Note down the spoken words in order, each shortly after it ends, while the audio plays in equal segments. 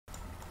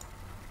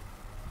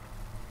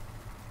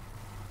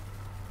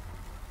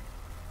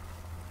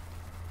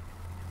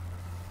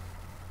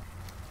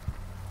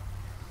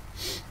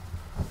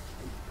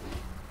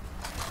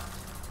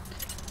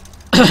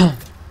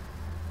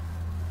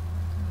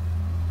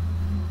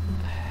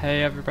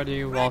Hey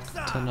everybody,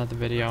 welcome to another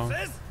video.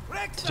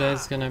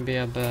 Today's gonna be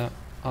a bit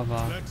of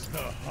a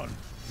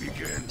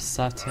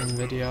upsetting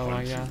video,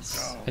 I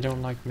guess. I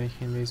don't like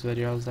making these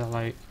videos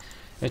that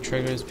it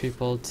triggers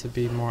people to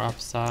be more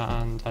upset,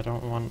 and I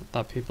don't want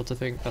that people to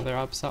think that they're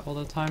upset all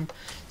the time.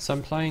 So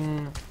I'm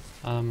playing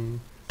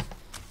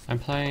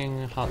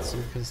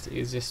Hearthstone because it's the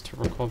easiest to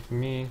record for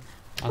me,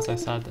 as I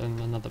said in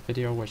another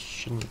video which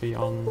shouldn't be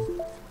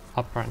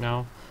up right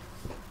now.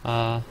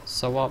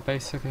 So what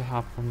basically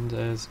happened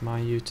is my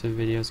YouTube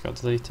videos got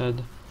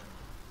deleted.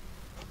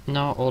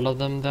 Not all of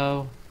them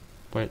though,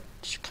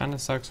 which kind of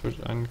sucks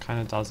and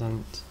kind of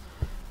doesn't,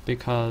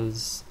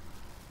 because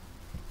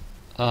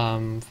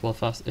well,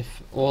 first,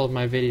 if all of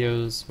my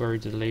videos were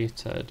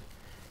deleted,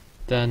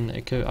 then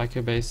I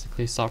could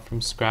basically start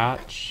from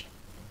scratch,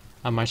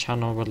 and my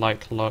channel would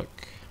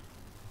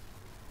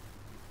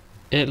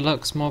it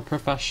looks more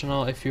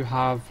professional if you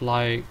have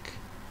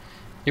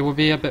it would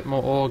be a bit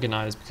more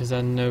organized, because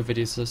then no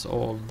videos is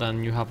all,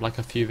 then you have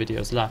a few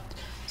videos left.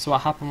 So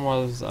what happened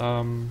was,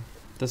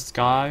 this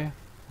guy,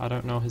 I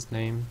don't know his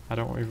name, I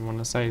don't even want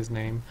to say his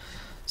name.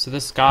 So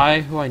this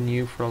guy who I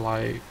knew for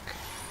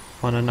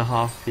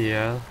 1.5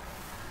 years,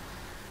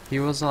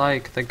 he was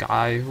the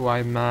guy who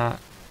I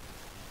met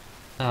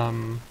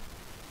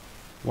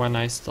when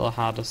I still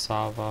had a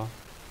server.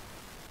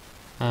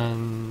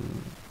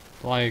 And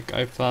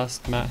I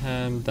first met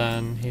him,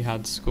 then he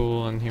had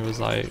school, and he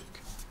was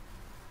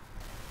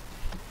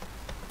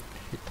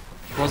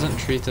wasn't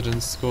treated in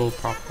school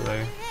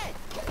properly.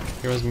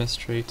 He was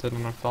mistreated,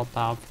 and I felt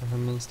bad for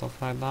him and stuff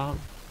like that.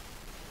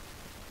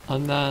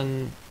 And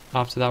then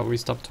after that we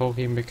stopped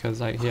talking because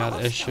he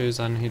had issues,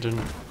 and he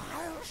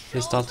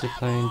started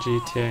playing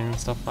GTA and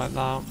stuff like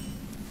that.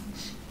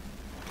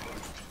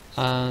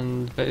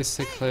 And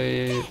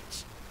basically,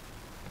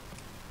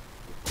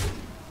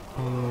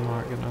 I'm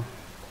not gonna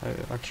play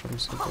it, actually I'm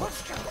so good.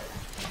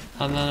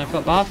 And then I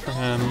felt bad for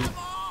him.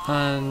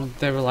 And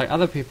they were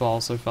other people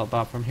also felt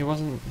bad for him. He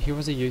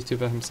was a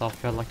YouTuber himself.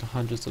 He had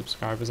 100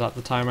 subscribers. At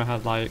the time I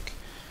had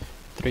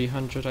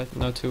 300,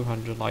 no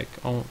 200, no,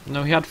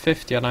 he had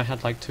 50 and I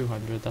had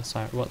 200. That's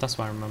what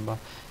I remember.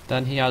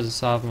 Then he had a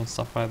server and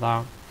stuff like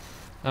that.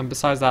 And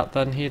besides that,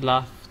 then he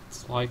left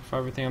for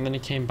everything, and then he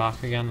came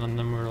back again, and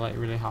then we were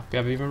really happy.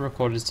 I've even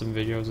recorded some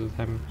videos with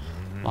him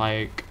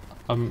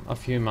a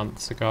few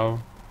months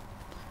ago.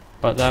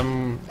 But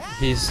then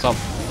he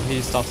started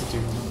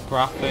doing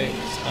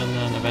graphics, and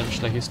then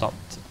eventually he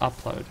stopped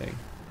uploading.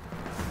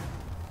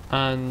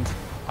 And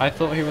I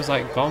thought he was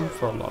gone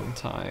for a long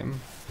time.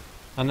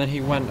 And then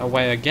he went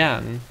away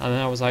again, and then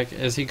I was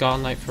is he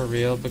gone for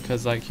real?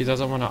 Because he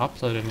doesn't want to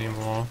upload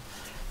anymore.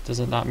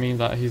 Doesn't that mean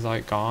that he's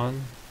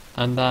gone?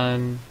 And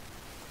then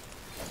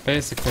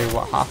basically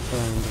what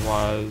happened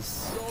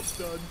was,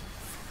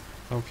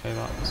 okay,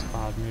 that was a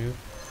bad move.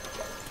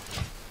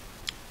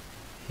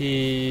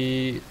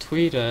 He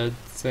tweeted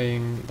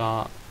saying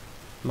that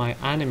my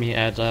anime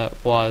edit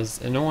was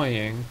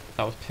annoying,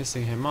 that was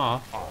pissing him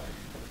off.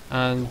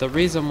 And the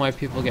reason why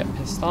people get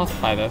pissed off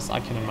by this,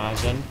 I can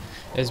imagine,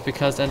 is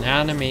because an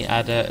anime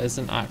edit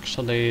isn't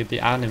actually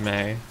the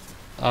anime.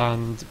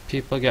 And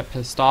people get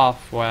pissed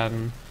off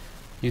when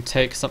you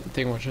take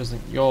something which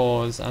isn't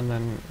yours and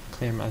then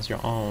claim it as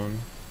your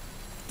own.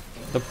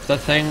 The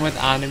thing with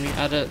anime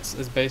edits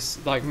is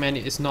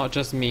it's not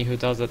just me who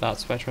does it,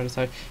 that's what I'm trying to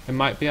say. It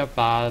might be a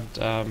bad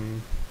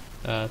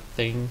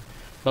thing,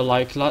 but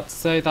let's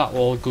say that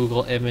all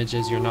Google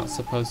images you're not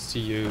supposed to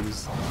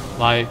use.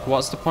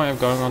 What's the point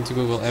of going onto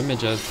Google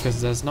Images? Because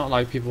there's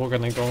not people are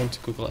gonna go onto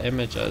Google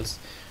Images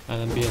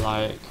and then be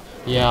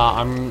yeah,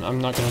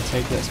 I'm not gonna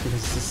take this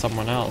because this is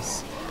someone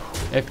else.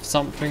 If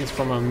something's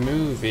from a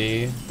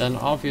movie, then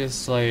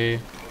obviously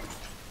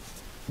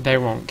they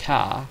won't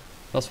care.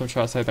 That's what I'm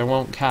trying to say. They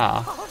won't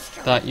care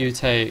that you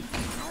take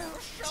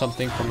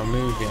something from a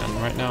movie, and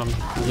right now I'm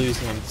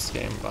losing in this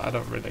game, but I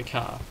don't really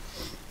care.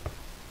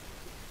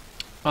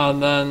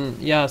 And then,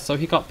 yeah, so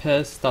he got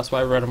pissed. That's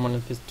why I read in one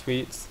of his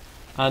tweets.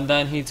 And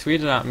then he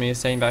tweeted at me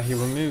saying that he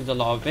removed a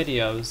lot of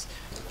videos.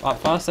 At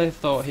first I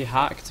thought he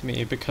hacked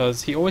me,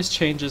 because he always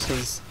changes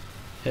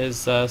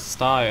his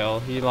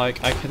style. I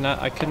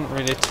couldn't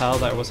really tell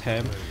that it was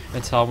him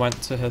until I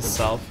went to his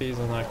selfies,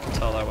 and I could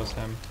tell that was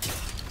him.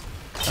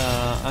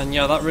 And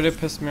yeah, that really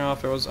pissed me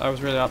off. I was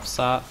really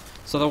upset.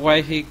 So the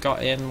way he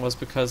got in was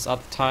because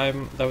at the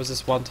time, there was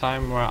this one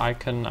time where I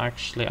couldn't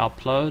actually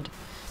upload.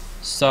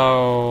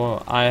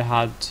 So I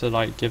had to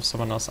give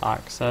someone else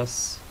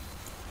access.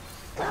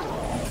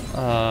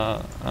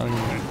 And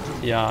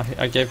yeah,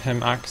 I gave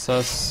him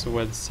access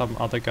with some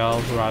other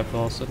girl who I've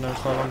also known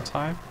for a long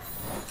time.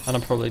 And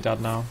I'm probably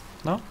dead now.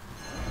 No?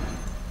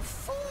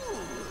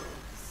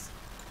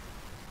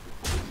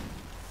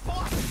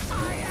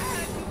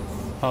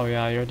 Oh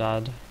yeah, you're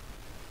dead.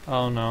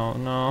 Oh no,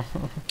 no.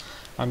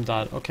 I'm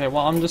dead. Okay,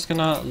 well I'm just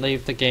gonna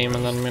leave the game,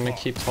 and then I'm gonna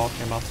keep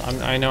talking about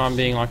it. I know I'm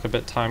being a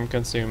bit time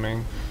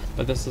consuming,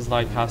 but this is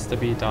has to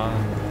be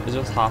done. It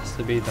just has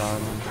to be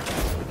done.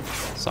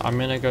 So I'm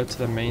gonna go to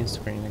the main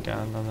screen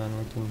again, and then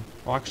we can,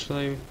 well,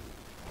 actually,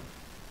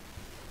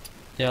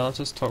 yeah, let's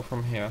just talk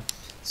from here.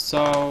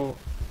 So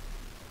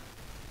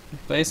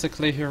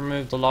basically he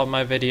removed a lot of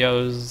my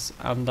videos,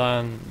 and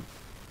then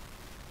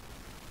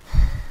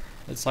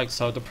it's like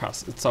so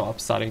depressed, it's so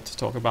upsetting to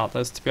talk about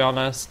this, to be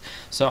honest.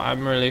 So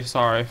I'm really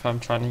sorry if I'm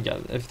trying to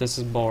get, if this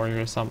is boring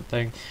or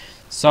something.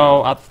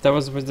 So there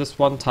was this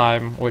one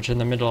time, which in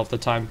the middle of the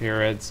time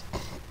periods,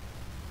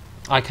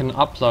 I can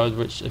upload,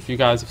 which if you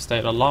guys have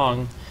stayed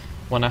along,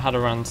 when I had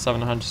around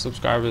 700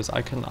 subscribers,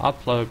 I can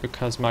upload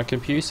because my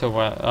computer,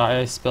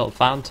 I spilled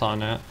Fanta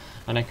on it,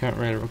 and I couldn't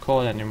really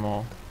record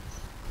anymore.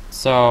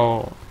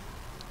 So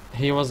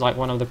he was like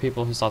one of the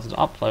people who started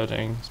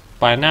uploading.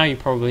 By now you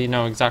probably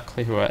know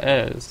exactly who it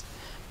is,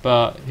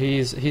 but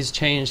he's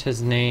changed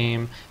his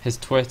name, his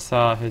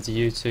Twitter, his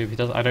YouTube.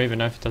 I don't even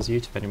know if he does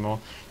YouTube anymore,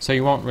 so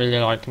you won't really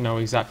like know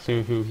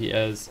exactly who he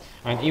is.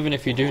 And even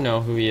if you do know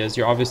who he is,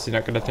 you're obviously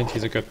not going to think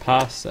he's a good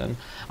person.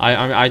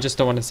 I just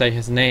don't want to say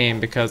his name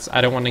because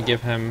I don't want to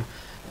give him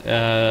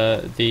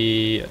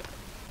the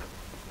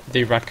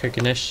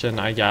recognition,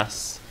 I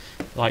guess.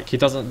 Like, he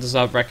doesn't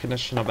deserve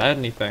recognition of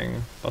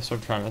anything. That's what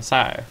I'm trying to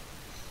say.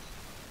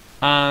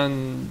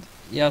 And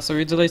yeah, so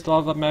he deleted a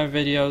lot of my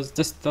videos.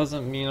 This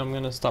doesn't mean I'm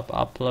gonna stop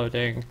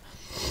uploading.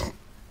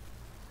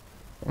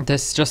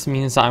 This just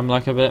means that I'm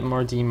like a bit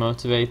more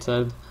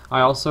demotivated.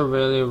 I also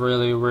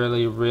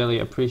really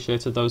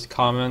appreciated those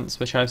comments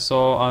which I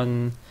saw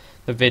on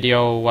the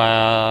video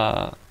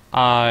where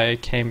I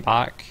came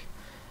back.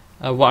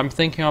 What I'm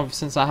thinking of,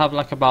 since I have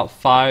like about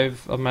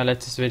 5 of my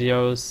latest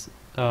videos,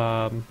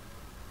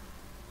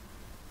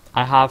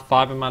 I have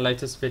 5 of my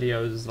latest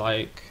videos,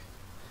 like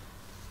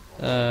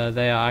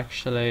they are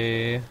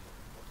actually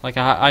like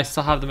I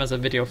still have them as a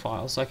video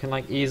file, so I can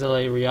like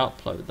easily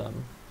re-upload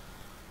them.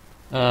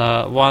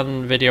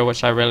 One video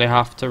which I really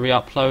have to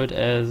re-upload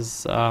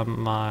is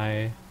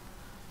my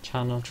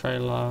channel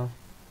trailer.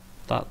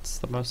 That's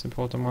the most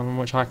important one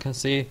which I can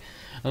see,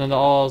 and then they're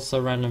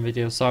also random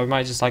videos, so I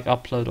might just like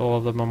upload all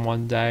of them on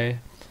one day.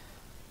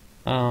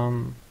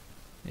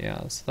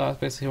 Yeah, so that's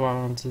basically what I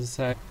wanted to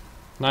say.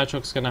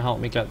 Nitro's gonna help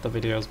me get the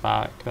videos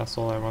back. That's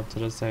all I wanted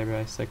to say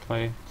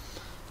basically.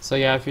 So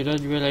yeah, if you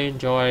did really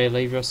enjoy,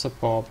 leave your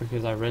support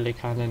because I really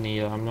kind of need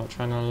it. I'm not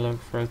trying to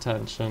look for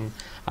attention.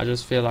 I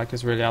just feel like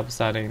it's really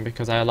upsetting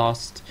because I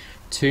lost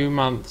 2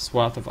 months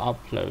worth of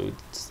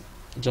uploads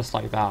just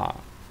like that.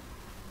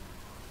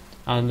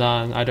 And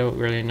then I don't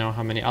really know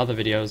how many other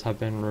videos have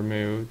been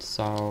removed,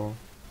 so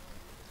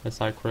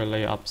it's like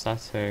really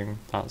upsetting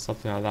that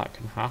something like that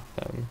can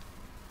happen.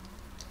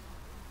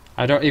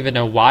 I don't even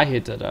know why he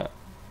did it.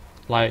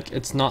 Like,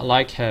 it's not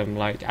like him.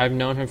 Like, I've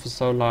known him for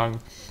so long.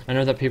 I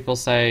know that people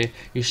say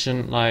you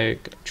shouldn't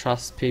like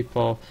trust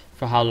people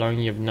for how long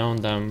you've known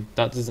them.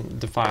 That doesn't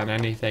define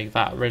anything.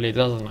 That really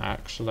doesn't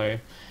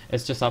actually.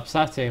 It's just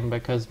upsetting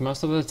because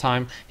most of the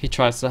time he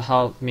tries to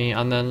help me,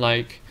 and then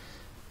like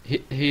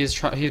he's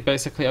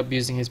basically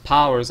abusing his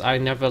powers. I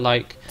never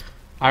like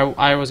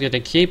I was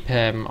gonna keep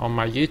him on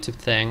my YouTube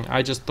thing.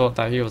 I just thought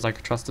that he was like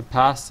a trusted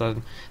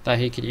person, that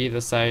he could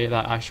either say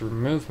that I should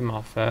remove him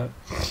off it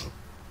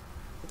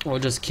or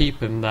just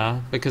keep him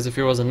there, because if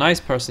he was a nice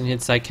person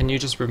he'd say, can you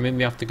just remove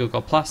me off the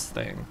Google Plus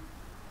thing?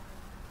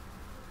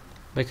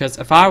 Because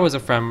if I was a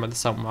friend with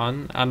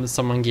someone and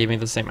someone gave me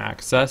the same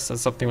access and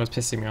something was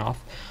pissing me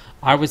off,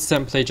 I would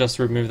simply just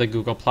remove the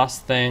Google Plus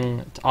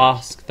thing, to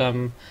ask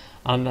them,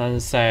 and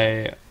then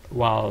say,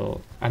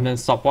 well, and then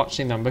stop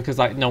watching them, because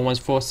like no one's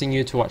forcing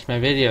you to watch my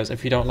videos.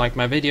 If you don't like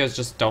my videos,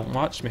 just don't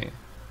watch me.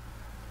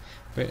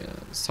 But,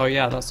 so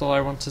yeah, that's all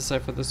I want to say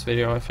for this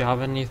video. If you have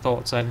any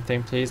thoughts or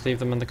anything, please leave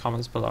them in the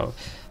comments below.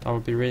 That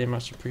would be really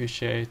much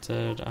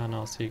appreciated, and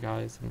I'll see you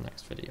guys in the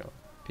next video.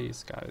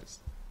 Peace, guys.